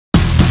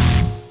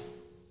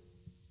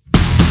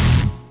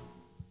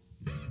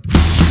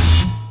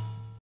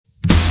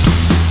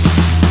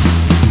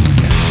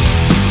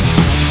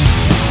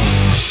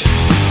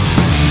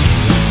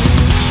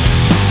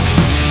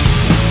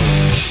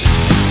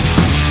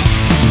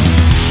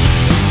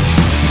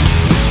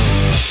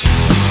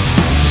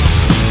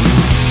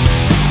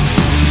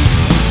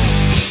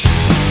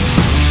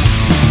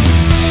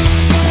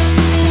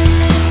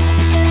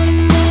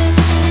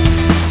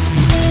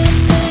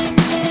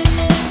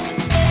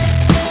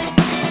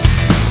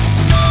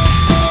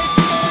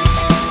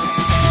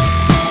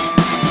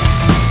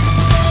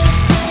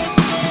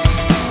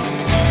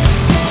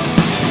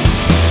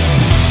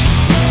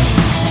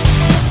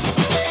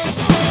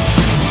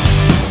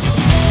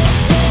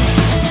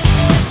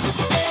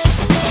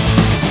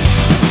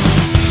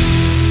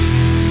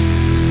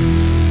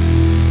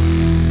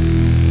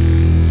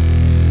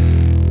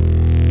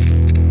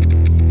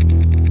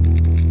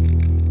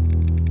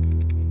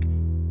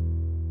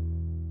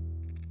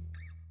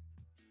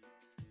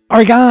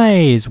Alright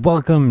guys,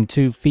 welcome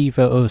to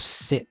FIFA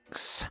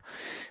 06.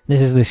 This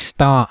is the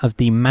start of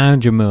the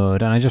manager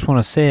mode, and I just want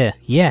to say,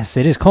 yes,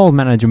 it is called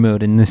manager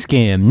mode in this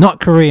game, not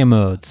career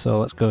mode, so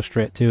let's go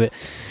straight to it.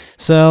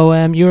 So,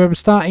 you're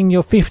starting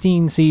your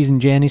 15 season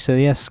journey, so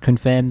yes,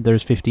 confirmed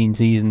there's 15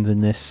 seasons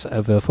in this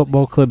of a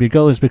football club. Your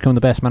goal is to become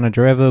the best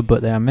manager ever,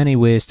 but there are many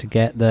ways to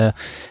get there.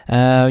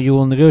 You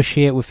will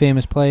negotiate with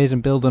famous players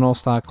and build an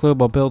all-star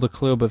club, or build a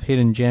club of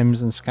hidden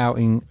gems and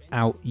scouting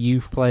out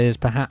youth players.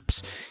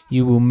 Perhaps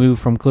you will move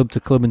from club to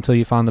club until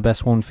you find the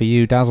best one for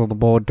you. Dazzle the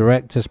board,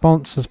 directors,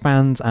 sponsors,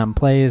 fans and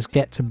players.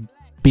 Get to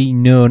be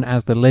known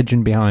as the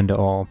legend behind it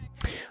all.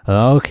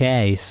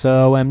 Okay,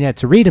 so yeah,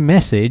 to read a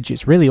message,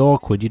 it's really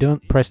awkward. You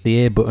don't press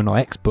the A button or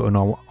X button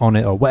on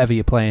it or whatever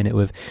you're playing it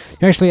with.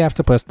 You actually have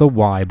to press the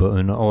Y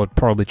button or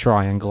probably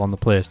triangle on the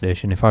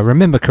PlayStation, if I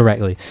remember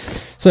correctly.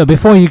 So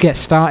before you get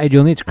started,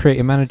 you'll need to create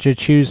a manager,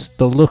 choose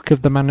the look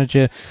of the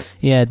manager,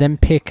 yeah, then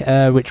pick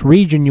which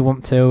region you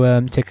want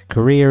to take a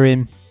career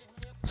in.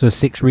 So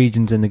 6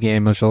 regions in the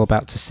game, as you're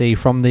about to see.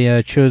 From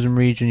the chosen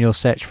region you'll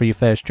search for your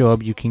first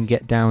job, you can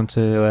get down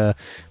to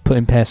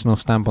putting personal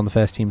stamp on the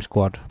first team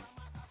squad.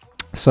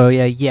 So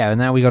yeah,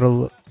 now we got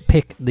to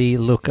pick the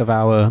look of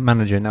our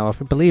manager. Now I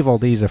believe all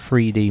these are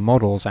 3D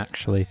models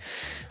actually.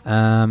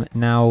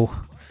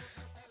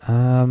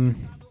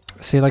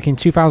 See, like in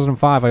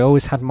 2005, I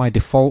always had my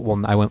default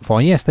one that I went for.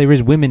 And yes, there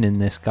is women in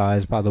this,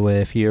 guys. By the way,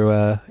 if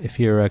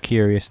you're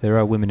curious, there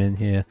are women in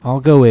here. I'll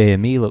go with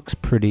him. He looks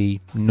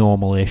pretty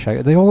normal-ish.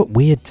 They all look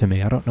weird to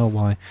me. I don't know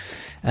why.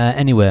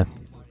 Anyway,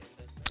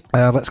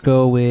 let's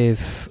go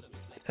with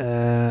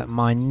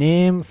my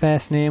name,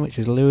 first name, which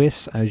is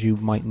Lewis, as you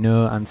might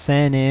know, and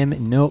surname.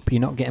 Nope,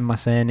 you're not getting my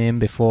surname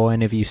before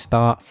any of you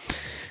start.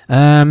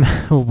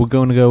 We're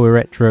going to go with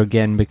retro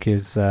again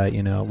because,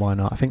 you know, why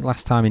not? I think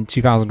last time in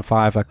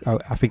 2005,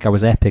 I think I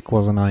was epic,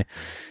 wasn't I?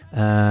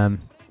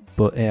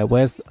 But yeah,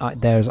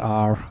 there's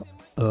our,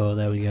 oh,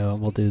 there we go,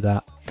 we'll do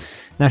that.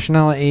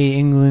 Nationality,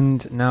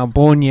 England. Now,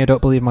 born year, I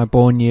don't believe my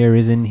born year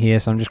is in here,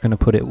 so I'm just going to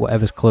put it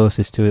whatever's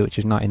closest to it, which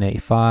is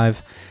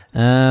 1985.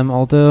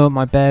 Although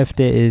my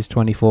birthday is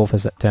 24th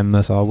of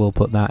September, so I will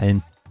put that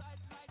in,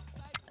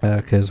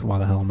 because why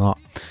the hell not?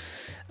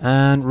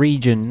 And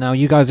region. Now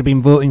you guys have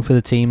been voting for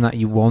the team that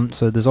you want,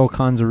 so there's all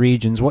kinds of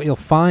regions. What you'll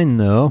find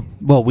though,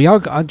 well, we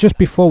are just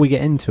before we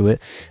get into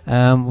it,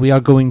 we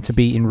are going to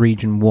be in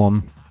region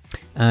 1,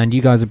 and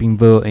you guys have been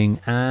voting.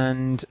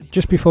 And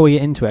just before we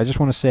get into it, I just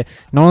want to say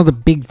none of the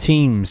big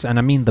teams, and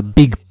I mean the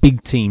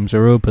big teams,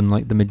 are open,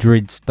 like the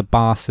Madrids, the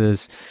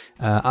Barças.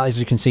 As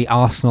you can see,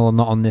 Arsenal are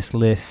not on this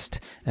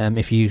list.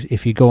 If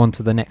you go on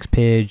to the next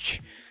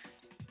page,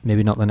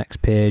 maybe not the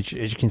next page,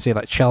 as you can see,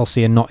 like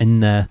Chelsea are not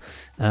in there.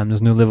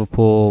 There's no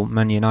Liverpool,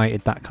 Man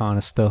United, that kind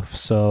of stuff.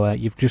 So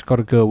you've just got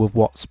to go with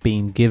what's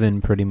been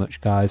given, pretty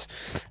much, guys.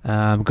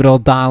 Good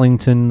old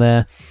Darlington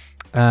there.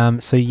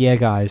 So yeah,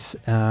 guys,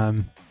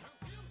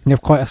 you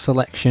have quite a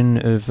selection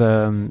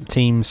of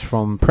teams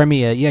from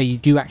Premier. Yeah, you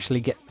do actually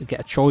get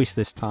a choice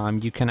this time.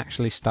 You can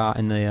actually start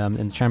in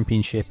the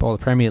Championship or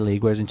the Premier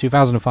League, whereas in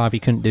 2005 you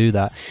couldn't do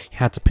that. You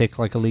had to pick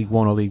like a League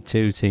 1 or League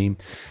 2 team.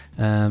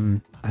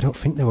 I don't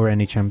think there were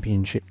any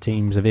Championship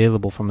teams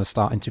available from the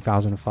start in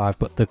 2005,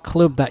 but the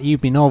club that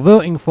you've been all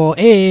voting for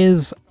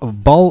is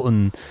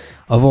Bolton,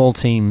 of all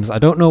teams. I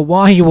don't know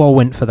why you all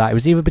went for that. It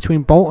was either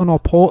between Bolton or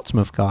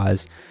Portsmouth,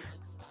 guys.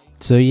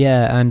 So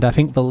yeah, and I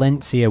think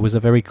Valencia was a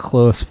very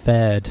close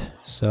third.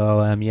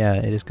 So yeah,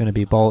 it is going to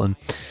be Bolton.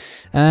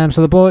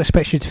 So the board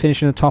expects you to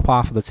finish in the top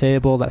half of the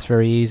table. That's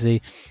very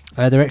easy.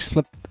 There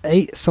are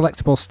 8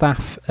 selectable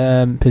staff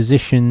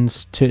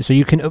positions, so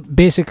you can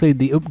basically,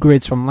 the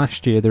upgrades from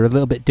last year, they're a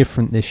little bit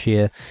different this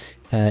year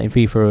in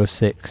FIFA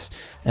 06.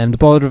 The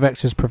board of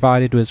directors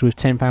provided us with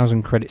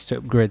 10,000 credits to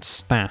upgrade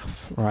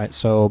staff. Right,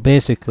 so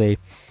basically,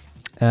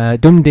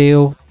 done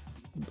deal.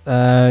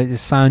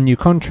 Sign new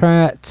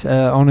contract.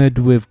 Honoured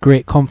with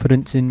great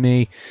confidence in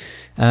me.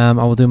 I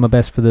will do my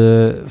best for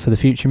the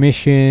future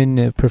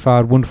mission.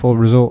 Provide wonderful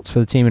results for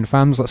the team and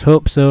fans. Let's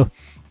hope so.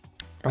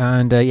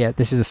 And yeah,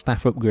 this is a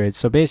staff upgrade.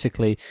 So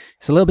basically,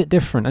 it's a little bit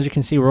different. As you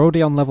can see, we're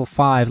already on level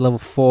 5, level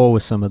 4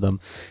 with some of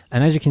them.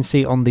 And as you can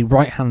see on the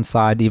right-hand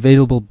side, the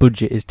available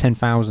budget is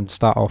 10,000 to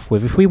start off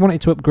with. If we wanted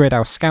to upgrade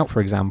our scout,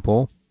 for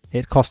example,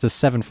 it cost us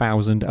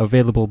 7,000.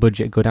 Available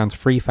budget go down to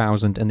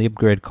 3,000, and the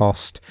upgrade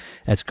cost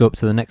to go up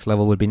to the next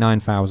level would be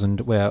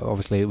 9,000. Where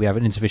obviously we have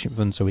an insufficient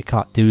fund, so we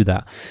can't do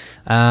that.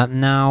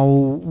 Now,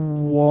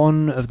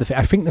 one of the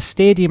I think the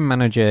stadium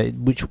manager,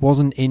 which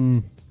wasn't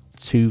in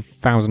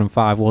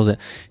 2005, was it?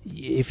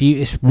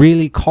 It's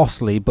really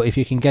costly, but if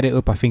you can get it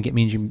up, I think it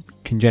means you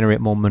can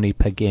generate more money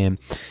per game.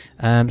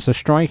 So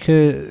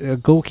striker,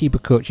 goalkeeper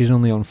coach is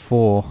only on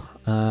 4,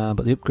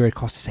 but the upgrade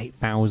cost is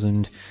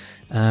 8,000.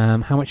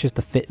 How much is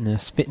the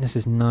fitness? Fitness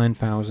is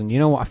 9,000. You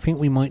know what? I think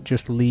we might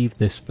just leave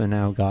this for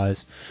now,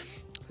 guys.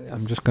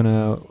 I'm just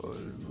gonna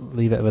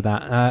leave it with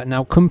that.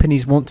 Now,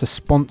 companies want to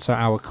sponsor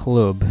our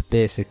club,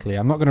 basically.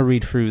 I'm not going to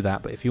read through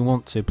that, but if you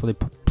want to,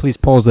 please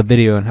pause the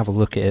video and have a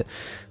look at it.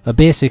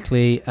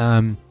 Basically,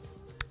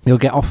 you'll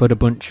get offered a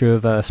bunch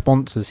of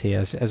sponsors here.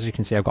 As you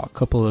can see, I've got a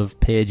couple of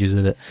pages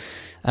of it.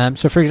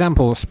 So for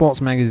example,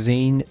 Sports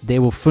Magazine, they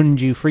will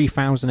fund you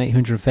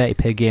 3,830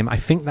 per game. I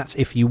think that's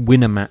if you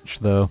win a match,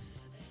 though.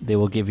 They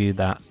will give you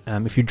that.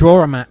 If you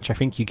draw a match, I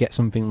think you get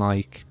something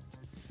like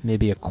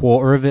maybe a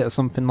quarter of it or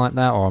something like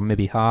that, or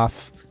maybe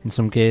half in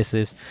some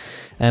cases.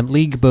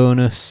 League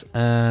bonus,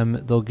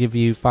 they'll give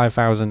you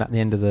 5,000 at the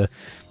end of the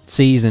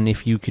season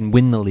if you can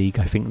win the league,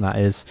 I think that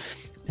is.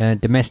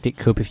 Domestic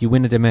Cup, if you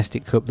win a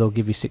Domestic Cup, they'll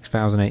give you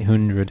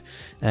 6,800.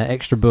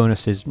 Extra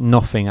bonuses,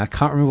 nothing. I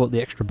can't remember what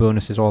the extra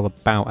bonus is all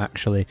about,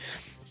 actually.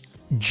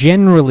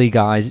 Generally,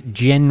 guys,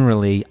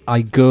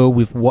 I go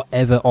with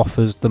whatever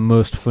offers the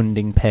most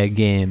funding per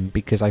game,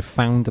 because I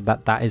found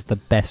that that is the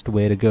best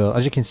way to go.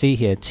 As you can see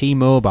here,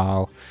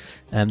 T-Mobile,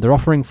 they're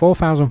offering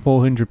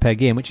 4,400 per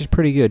game, which is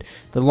pretty good.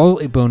 The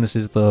loyalty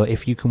bonuses, though,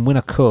 if you can win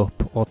a cup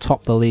or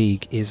top the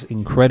league, is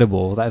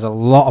incredible. That is a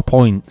lot of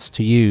points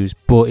to use,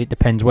 but it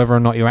depends whether or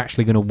not you're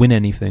actually going to win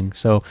anything.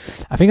 So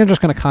I think I'm just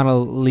going to kind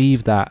of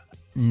leave that,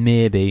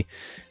 maybe.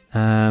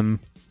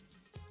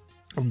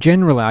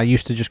 Generally, I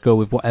used to just go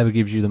with whatever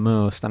gives you the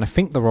most, and I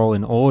think they're all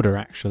in order,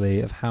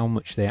 actually, of how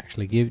much they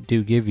actually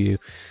do give you.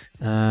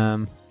 I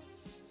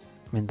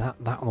mean,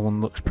 that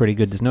one looks pretty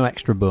good. There's no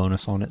extra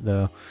bonus on it,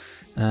 though.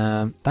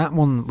 That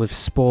one with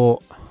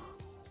Sport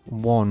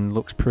 1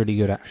 looks pretty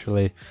good,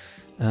 actually.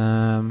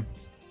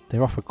 They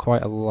offer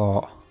quite a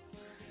lot.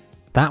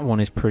 That one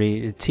is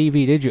pretty...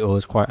 TV Digital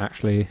is quite,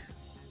 actually...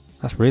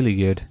 That's really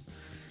good.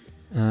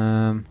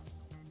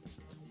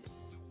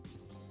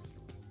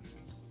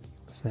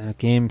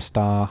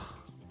 GameStar.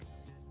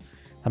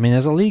 I mean,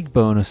 there's a league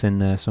bonus in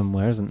there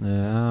somewhere, isn't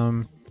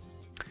there?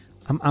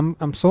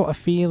 I'm sort of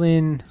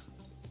feeling.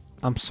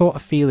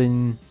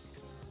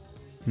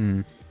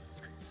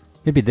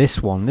 Maybe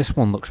this one. This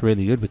one looks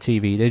really good with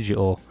TV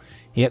Digital.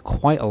 You get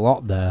quite a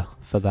lot there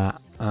for that.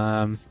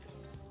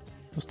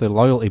 Just the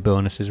loyalty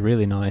bonus is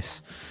really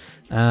nice.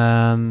 You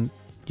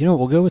know,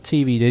 we'll go with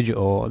TV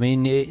Digital. I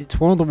mean, it's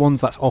one of the ones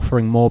that's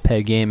offering more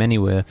per game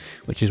anyway,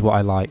 which is what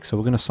I like. So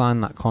we're going to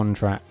sign that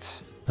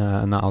contract.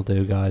 And that'll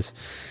do, guys.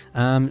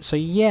 So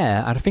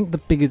yeah, I think the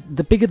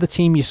bigger the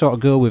team you sort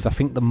of go with, I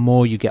think the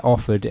more you get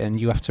offered,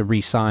 and you have to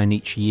re-sign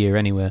each year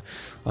anyway,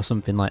 or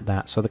something like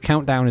that. So the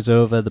countdown is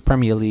over. The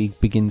Premier League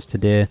begins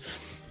today.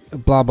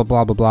 Blah blah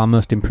blah blah blah.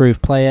 Most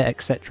improved player,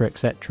 etc.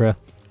 etc.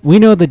 We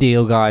know the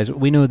deal, guys.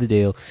 We know the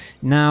deal.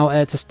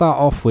 Now, to start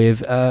off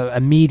with,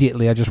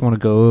 immediately I just want to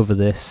go over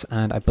this,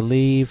 and I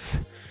believe.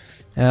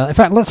 In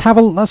fact, let's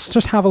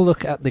just have a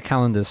look at the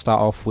calendar to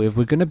start off with.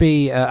 We're going to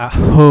be at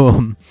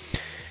home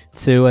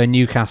to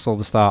Newcastle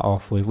to start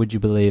off with. Would you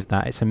believe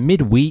that? It's a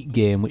midweek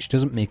game, which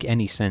doesn't make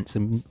any sense.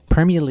 And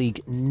Premier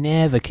League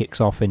never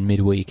kicks off in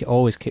midweek. It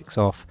always kicks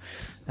off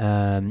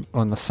on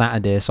the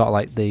Saturday, sort of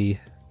like the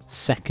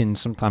second,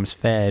 sometimes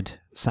third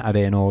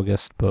Saturday in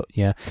August. But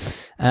yeah.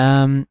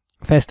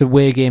 First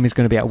away game is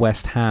going to be at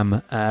West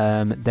Ham.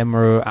 Then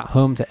we're at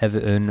home to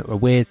Everton,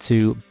 away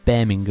to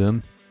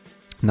Birmingham.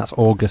 And that's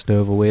August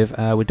over with.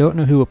 We don't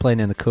know who we're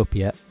playing in the Cup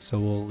yet, so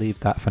we'll leave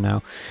that for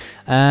now.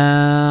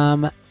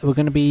 We're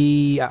going to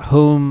be at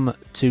home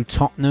to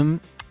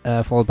Tottenham,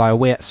 followed by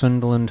away at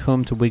Sunderland,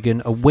 home to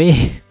Wigan,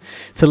 away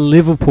to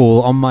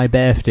Liverpool on my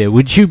birthday.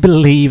 Would you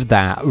believe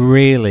that?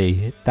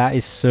 Really? That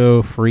is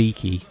so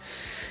freaky.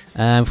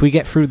 If we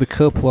get through the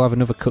Cup, we'll have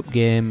another Cup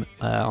game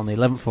on the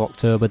 11th of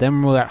October.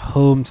 Then we're at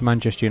home to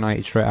Manchester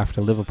United straight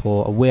after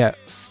Liverpool. Away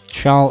at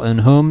Charlton,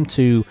 home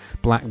to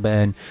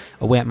Blackburn.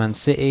 Away at Man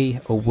City.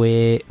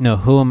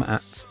 Home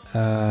at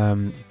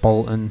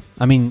Bolton.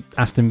 I mean,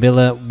 Aston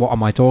Villa. What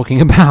am I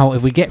talking about?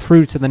 If we get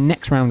through to the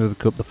next round of the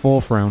Cup, the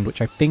fourth round,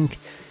 which I think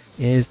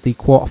is the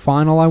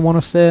quarter-final, I want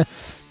to say,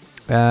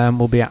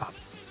 we'll be at...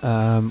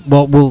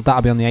 that'll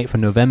be on the 8th of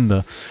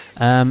November.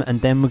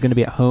 And then we're going to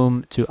be at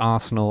home to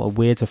Arsenal,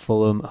 away to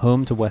Fulham,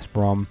 home to West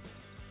Brom.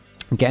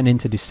 Getting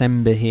into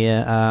December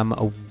here,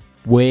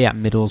 away at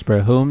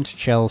Middlesbrough, home to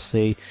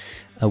Chelsea,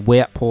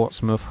 away at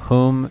Portsmouth,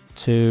 home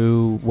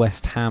to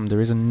West Ham.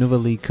 There is another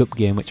League Cup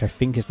game, which I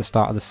think is the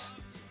start of this.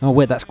 Oh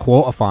wait, that's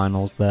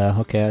quarterfinals there.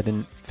 Okay, I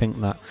didn't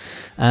think that.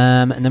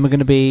 And then we're going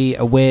to be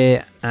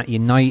away at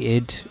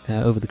United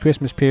over the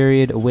Christmas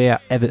period, away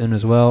at Everton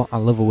as well. I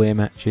love away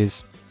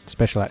matches,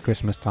 especially at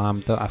Christmas time.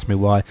 Don't ask me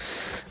why.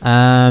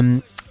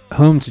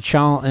 Home to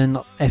Charlton.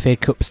 FA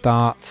Cup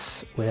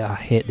starts. Well, I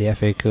hate the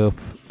FA Cup.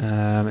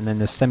 And then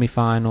the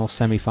semi-finals,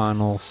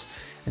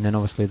 and then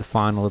obviously the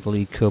final of the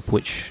League Cup,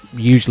 which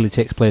usually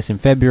takes place in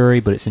February,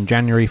 but it's in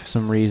January for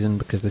some reason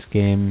because this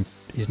game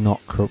is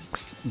not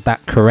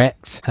that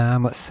correct.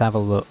 Let's have a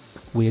look.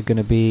 We are going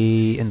to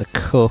be in the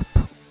Cup.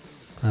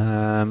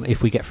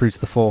 If we get through to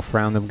the fourth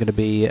round, I'm going to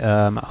be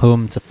at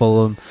home to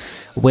Fulham,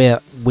 away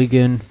at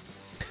Wigan,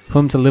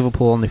 home to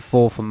Liverpool on the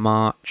 4th of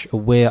March,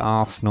 away at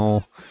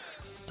Arsenal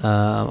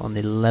on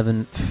the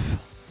 11th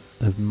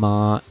of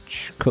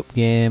March, Cup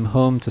game,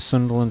 home to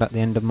Sunderland at the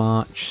end of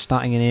March.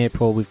 Starting in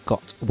April, we've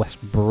got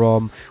West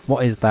Brom.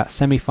 What is that?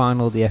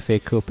 Semi-final of the FA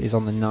Cup is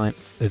on the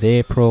 9th of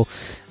April.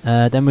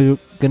 Then we're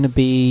going to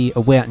be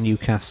away at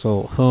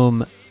Newcastle,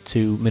 home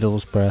to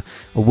Middlesbrough,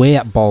 away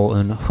at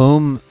Bolton,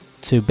 home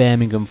to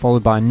Birmingham,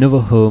 followed by another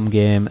home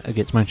game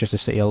against Manchester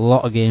City. A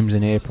lot of games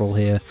in April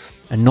here,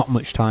 and not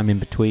much time in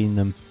between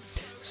them.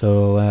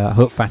 So I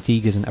hope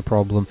fatigue isn't a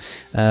problem.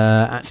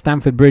 At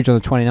Stamford Bridge on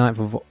the 29th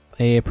of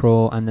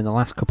April, and then the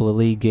last couple of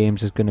league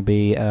games is going to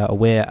be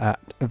away at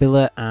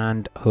Villa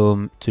and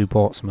home to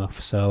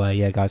Portsmouth. So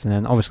yeah, guys, and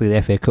then obviously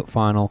the FA Cup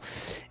final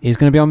is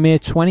going to be on May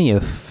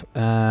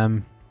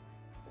 20th.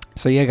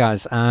 So yeah,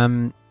 guys,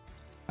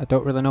 I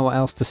don't really know what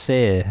else to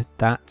say.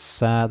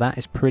 That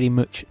is pretty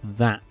much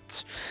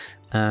that,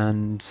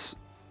 and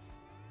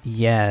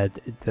yeah,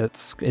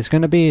 it's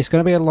gonna be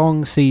a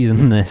long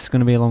season. This is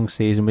gonna be a long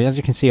season, but as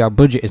you can see, our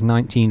budget is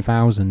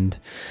 19,000,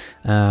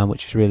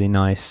 which is really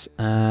nice.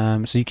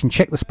 So you can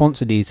check the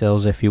sponsor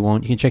details if you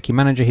want. You can check your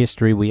manager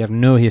history. We have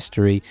no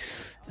history.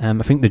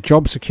 I think the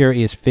job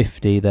security is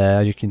 50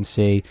 there, as you can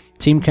see.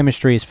 Team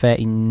chemistry is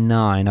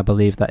 39, I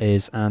believe that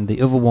is, and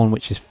the other one,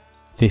 which is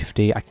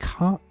 50, I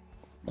can't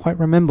quite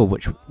remember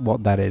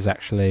what that is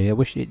actually. I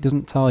wish it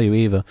doesn't tell you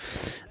either.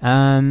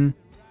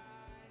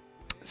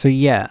 So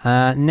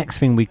yeah, next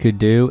thing we could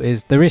do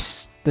is, there is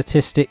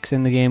statistics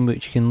in the game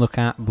which you can look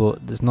at,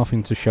 but there's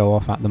nothing to show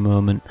off at the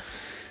moment.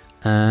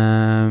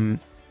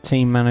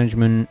 Team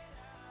management.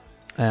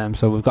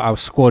 So we've got our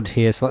squad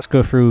here. So let's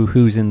go through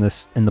who's in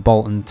the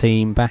Bolton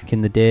team. Back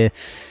in the day,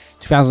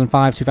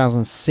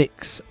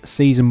 2005-2006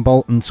 season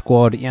Bolton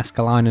squad.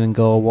 Jaskalainen in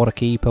goal. What a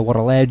keeper! What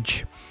a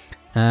ledge!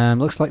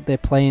 Looks like they're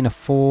playing a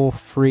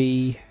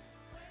 4-3.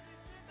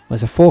 Well,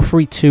 it's a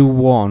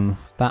 4-3-2-1.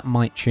 That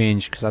might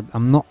change because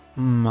I'm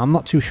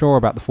not too sure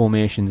about the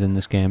formations in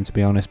this game, to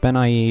be honest. Ben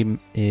Aim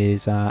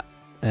is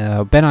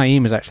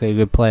actually a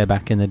good player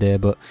back in the day,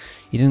 but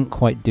he didn't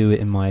quite do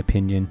it in my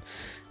opinion.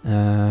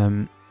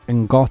 And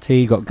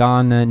Gotti, got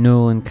Garner,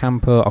 Nolan,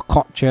 Campo,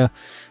 Okocha.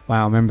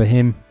 Wow, I remember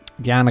him.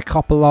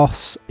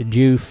 Giannakopoulos,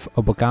 Diouf,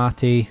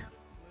 Obogati,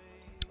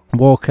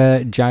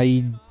 Walker,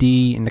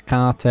 Jaidi,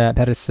 Nakata,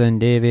 Pedersen,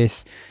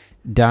 Davis,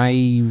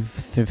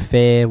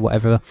 Fair,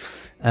 whatever.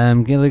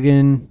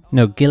 Gillan,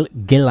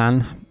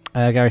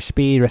 Gary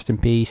Speed, rest in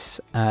peace.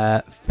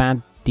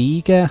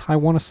 Fadiga, I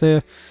want to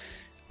say.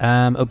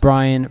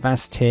 O'Brien,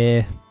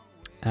 Vaste,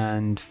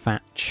 and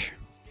Fatch.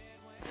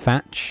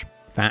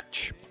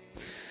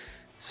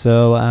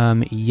 So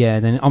yeah,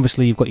 then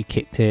obviously you've got your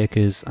kick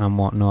takers and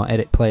whatnot.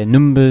 Edit player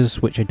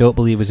numbers, which I don't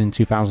believe was in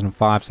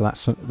 2005, so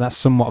that's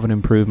somewhat of an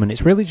improvement.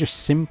 It's really just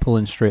simple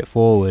and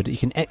straightforward. You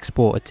can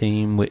export a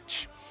team,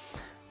 which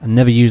I've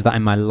never used that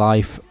in my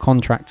life.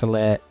 Contract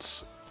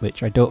alerts,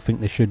 which I don't think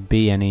there should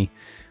be any.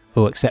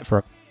 Oh, except for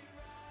a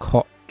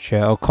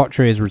Kocher. Oh,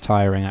 Kocher is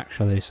retiring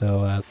actually,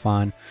 so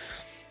fine.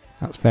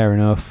 That's fair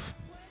enough.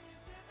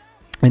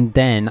 And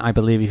then I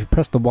believe if you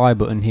press the Y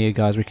button here,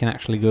 guys, we can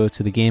actually go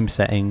to the game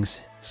settings.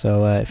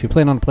 So if you're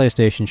playing on a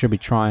PlayStation, it should be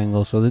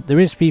triangle. So there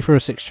is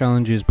FIFA 06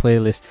 challenges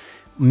playlist.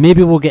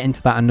 Maybe we'll get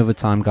into that another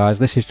time, guys.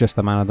 This is just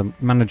the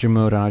manager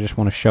mode, and I just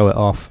want to show it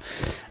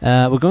off.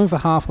 We're going for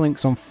half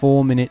links on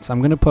 4 minutes. I'm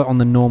going to put on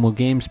the normal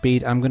game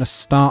speed. I'm going to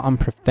start on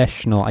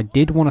professional. I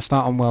did want to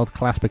start on world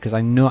class because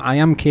I know I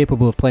am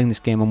capable of playing this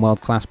game on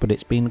world class, but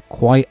it's been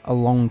quite a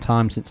long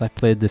time since I've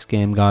played this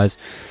game, guys.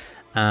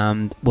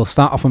 And we'll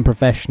start off on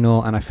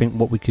professional, and I think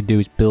what we could do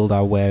is build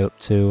our way up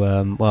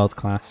to world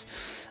class.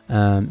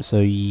 So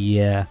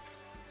yeah,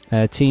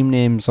 team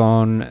names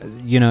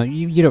on. You know,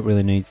 you don't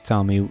really need to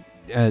tell me.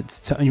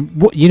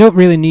 You don't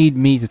really need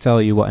me to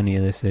tell you what any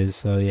of this is.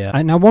 So yeah.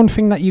 Now one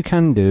thing that you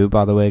can do,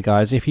 by the way,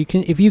 guys, if you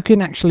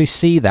can actually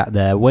see that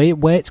there,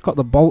 where it's got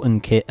the Bolton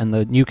kit and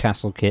the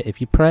Newcastle kit,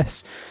 if you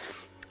press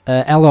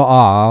L or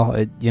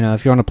R, you know,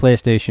 if you're on a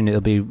PlayStation,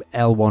 it'll be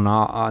L1,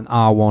 R1,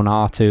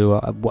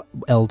 R2,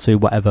 L2,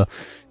 whatever.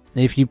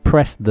 If you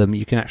press them,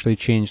 you can actually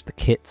change the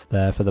kits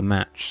there for the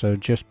match. So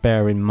just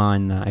bear in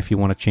mind that if you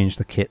want to change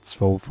the kits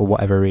for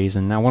whatever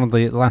reason. Now, one of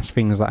the last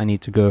things that I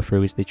need to go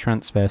through is the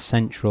Transfer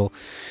Central.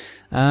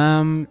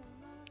 Now,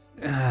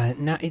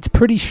 it's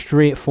pretty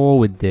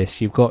straightforward,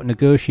 this. You've got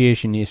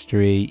negotiation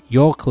history,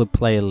 your club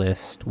player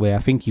list, where I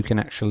think you can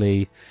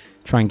actually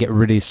try and get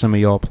rid of some of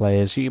your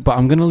players, but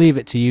I'm going to leave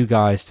it to you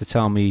guys to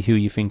tell me who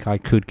you think I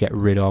could get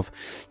rid of.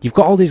 You've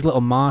got all these little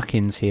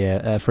markings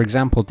here. For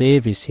example,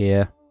 Dave is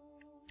here.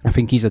 I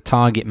think he's a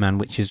target man,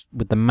 which is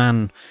with the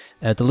man,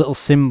 the little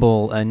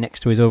symbol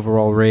next to his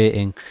overall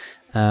rating.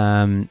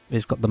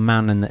 It's got the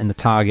man and the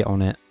target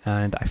on it,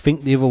 and I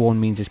think the other one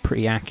means it's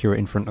pretty accurate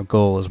in front of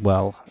goal as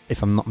well,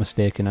 if I'm not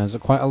mistaken. There's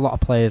quite a lot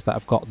of players that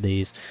have got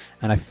these,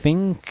 and I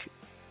think,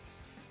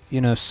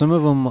 you know, some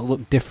of them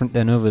look different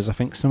than others. I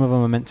think some of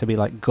them are meant to be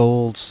like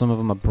gold, some of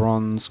them are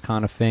bronze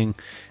kind of thing,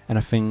 and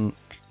I think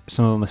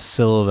some of them are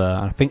silver.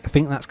 I think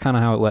that's kind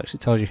of how it works.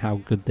 It tells you how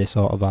good they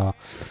sort of are.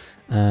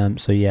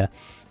 So yeah,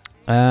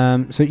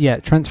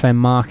 transfer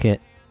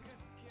market.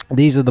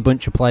 These are the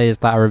bunch of players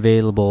that are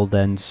available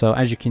then. So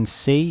as you can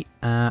see,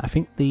 I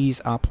think these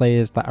are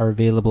players that are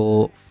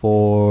available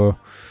for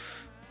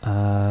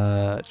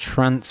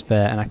transfer,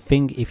 and I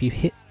think if you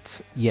hit,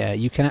 yeah,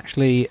 you can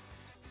actually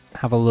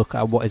have a look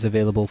at what is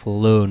available for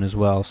loan as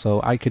well. So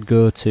I could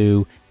go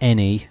to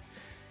any,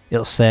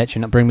 it'll search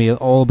and it'll bring me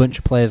all a bunch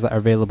of players that are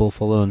available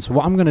for loan. So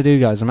what I'm going to do,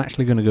 guys, I'm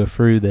actually going to go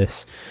through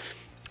this,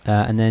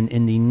 and then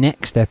in the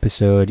next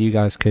episode you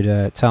guys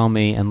could tell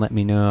me and let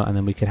me know, and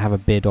then we could have a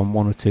bid on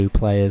 1 or 2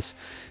 players,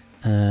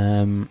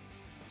 and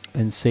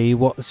see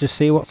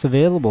what's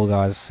available,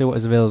 guys. See what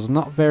is available. There's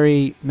not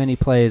very many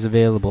players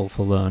available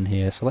for loan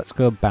here, so let's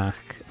go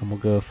back and we'll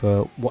go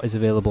for what is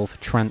available for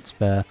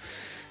transfer.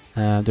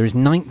 There is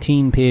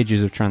 19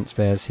 pages of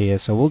transfers here,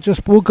 so we'll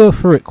go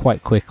through it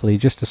quite quickly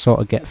just to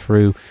sort of get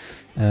through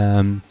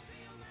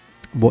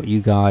what you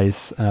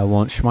guys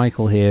want.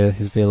 Schmeichel here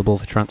is available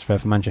for transfer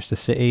for Manchester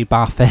City.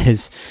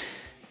 Barthez,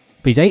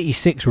 but he's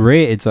 86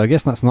 rated, so I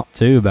guess that's not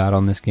too bad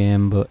on this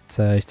game, but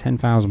he's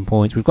 10,000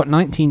 points. We've got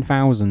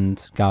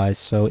 19,000, guys,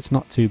 so it's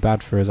not too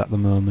bad for us at the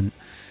moment.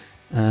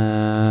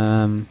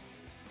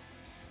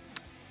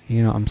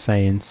 You know what I'm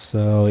saying?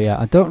 So yeah,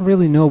 I don't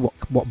really know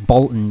what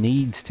Bolton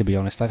needs, to be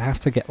honest. I'd have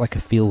to get like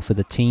a feel for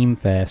the team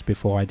first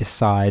before I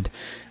decide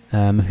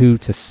who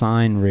to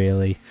sign,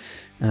 really.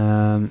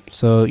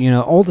 So you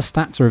know, all the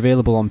stats are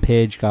available on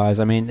page, guys.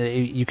 I mean,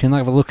 you can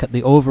have a look at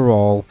the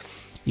overall.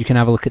 You can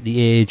have a look at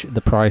the age,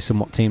 the price, and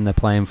what team they're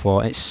playing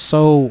for. It's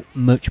so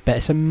much better.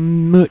 It's a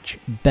much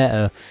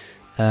better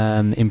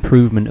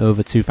improvement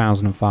over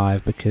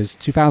 2005, because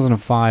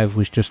 2005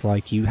 was just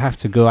like you have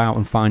to go out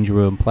and find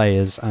your own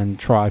players and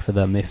try for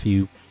them if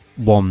you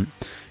want.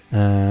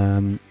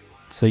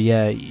 So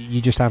yeah, you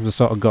just have to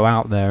sort of go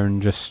out there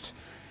and just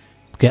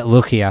get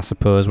lucky, I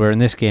suppose. Where in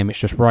this game, it's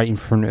just right in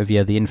front of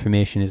you. The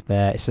information is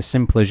there. It's as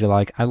simple as you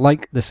like. I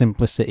like the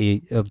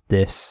simplicity of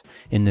this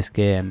in this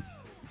game,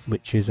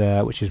 which is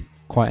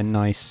quite a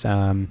nice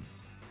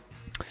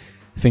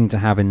thing to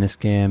have in this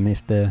game.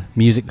 If the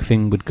music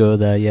thing would go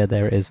there, yeah,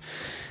 there it is.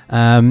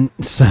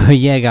 So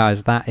yeah,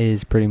 guys, that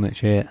is pretty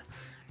much it.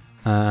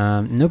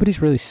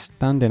 Nobody's really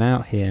standing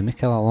out here.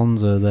 Mikel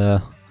Alonso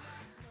there.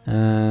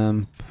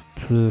 You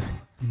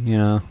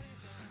know,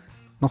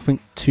 nothing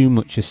too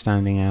much is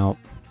standing out.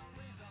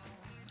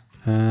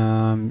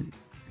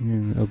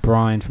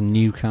 O'Brien from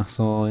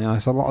Newcastle. You know,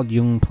 there's a lot of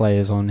young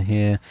players on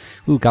here.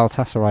 Ooh,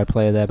 Galatasaray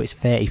player there, but he's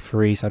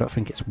 33, so I don't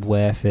think it's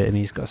worth it. I mean,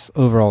 he's got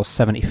overall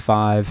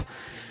 75.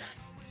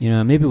 You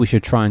know, maybe we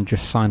should try and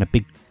just sign a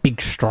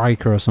big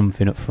striker or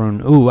something up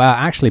front. Ooh,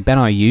 actually, Ben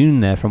Ayoun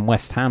there from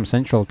West Ham,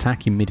 central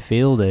attacking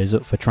midfielder, is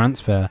up for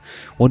transfer.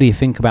 What do you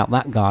think about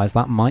that, guys?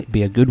 That might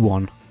be a good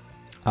one.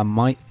 I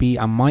might be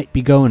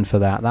going for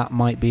that. That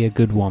might be a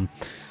good one.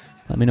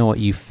 Let me know what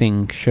you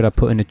think. Should I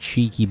put in a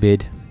cheeky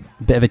bid?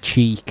 A bit of a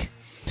cheek.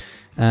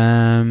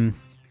 Yeah,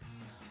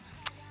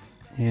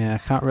 I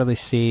can't really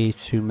see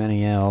too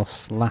many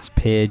else. Last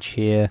page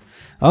here.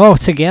 Oh,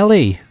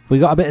 Tegeli. We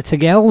got a bit of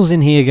Tegels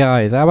in here,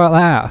 guys. How about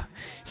that?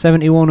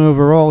 71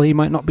 overall. He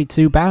might not be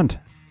too bad.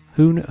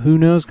 Who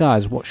knows,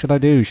 guys? What should I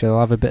do? Should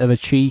I have a bit of a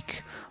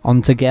cheek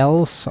on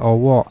Tegels or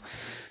what?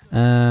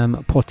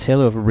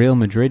 Portillo of Real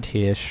Madrid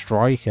here,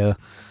 striker.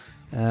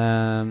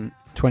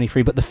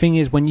 23. But the thing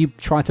is, when you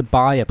try to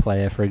buy a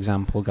player, for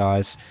example,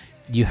 guys,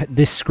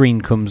 this screen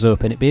comes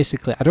up, and it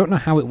basically, I don't know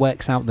how it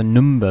works out the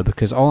number,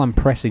 because all I'm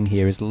pressing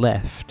here is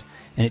left,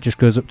 and it just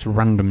goes up to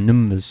random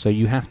numbers. So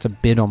you have to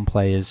bid on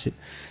players,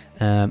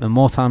 and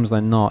more times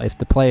than not, if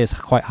the player's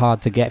quite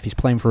hard to get, if he's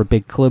playing for a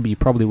big club, you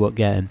probably won't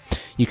get him.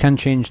 You can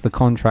change the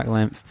contract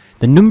length.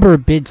 The number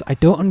of bids, I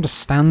don't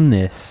understand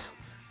this.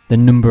 The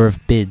number of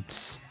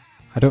bids.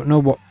 I don't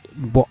know what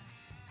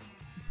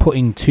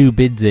putting 2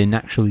 bids in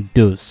actually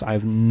does. I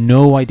have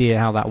no idea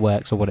how that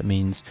works or what it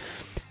means.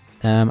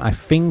 I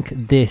think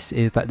this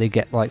is that they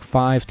get like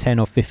 5, 10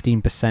 or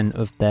 15%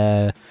 of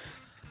their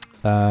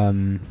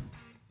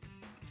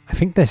I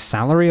think their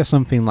salary or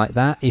something like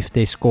that if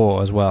they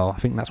score as well. I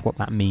think that's what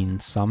that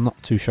means, so I'm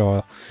not too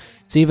sure.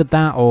 It's either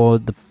that or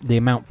the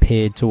amount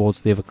paid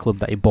towards the other club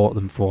that he bought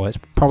them for. It's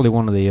probably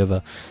one or the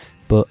other.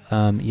 But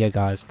yeah,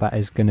 guys, that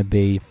is going to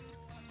be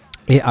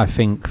it, I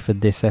think, for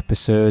this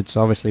episode.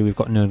 So obviously we've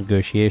got no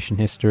negotiation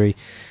history.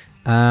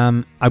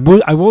 I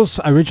was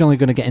originally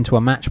going to get into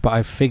a match, but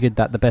I figured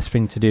that the best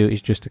thing to do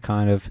is just to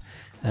kind of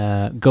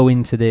go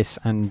into this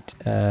and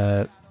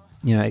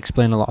you know,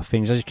 explain a lot of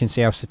things. As you can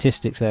see, our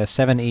statistics there,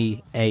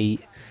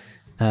 78.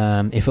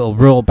 If it'll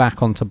roll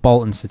back onto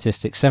Bolton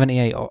statistics,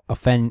 78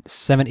 offense,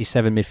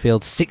 77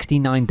 midfield,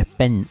 69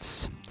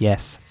 defense.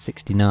 Yes,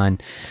 69.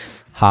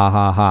 Ha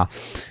ha ha.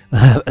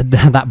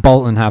 That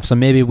Bolton have. So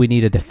maybe we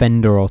need a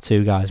defender or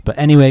two, guys. But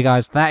anyway,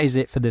 guys, that is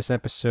it for this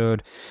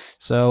episode.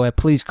 So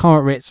please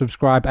comment, rate,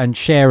 subscribe, and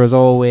share as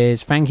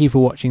always. Thank you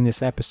for watching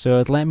this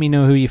episode. Let me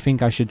know who you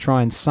think I should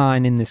try and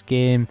sign in this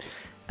game.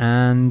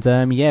 And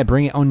yeah,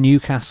 bring it on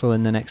Newcastle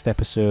in the next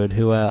episode,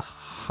 who are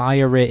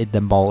higher rated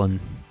than Bolton.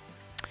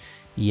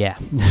 Yeah.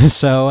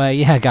 So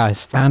yeah,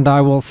 guys. And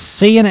I will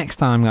see you next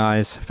time,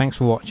 guys. Thanks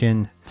for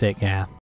watching. Take care.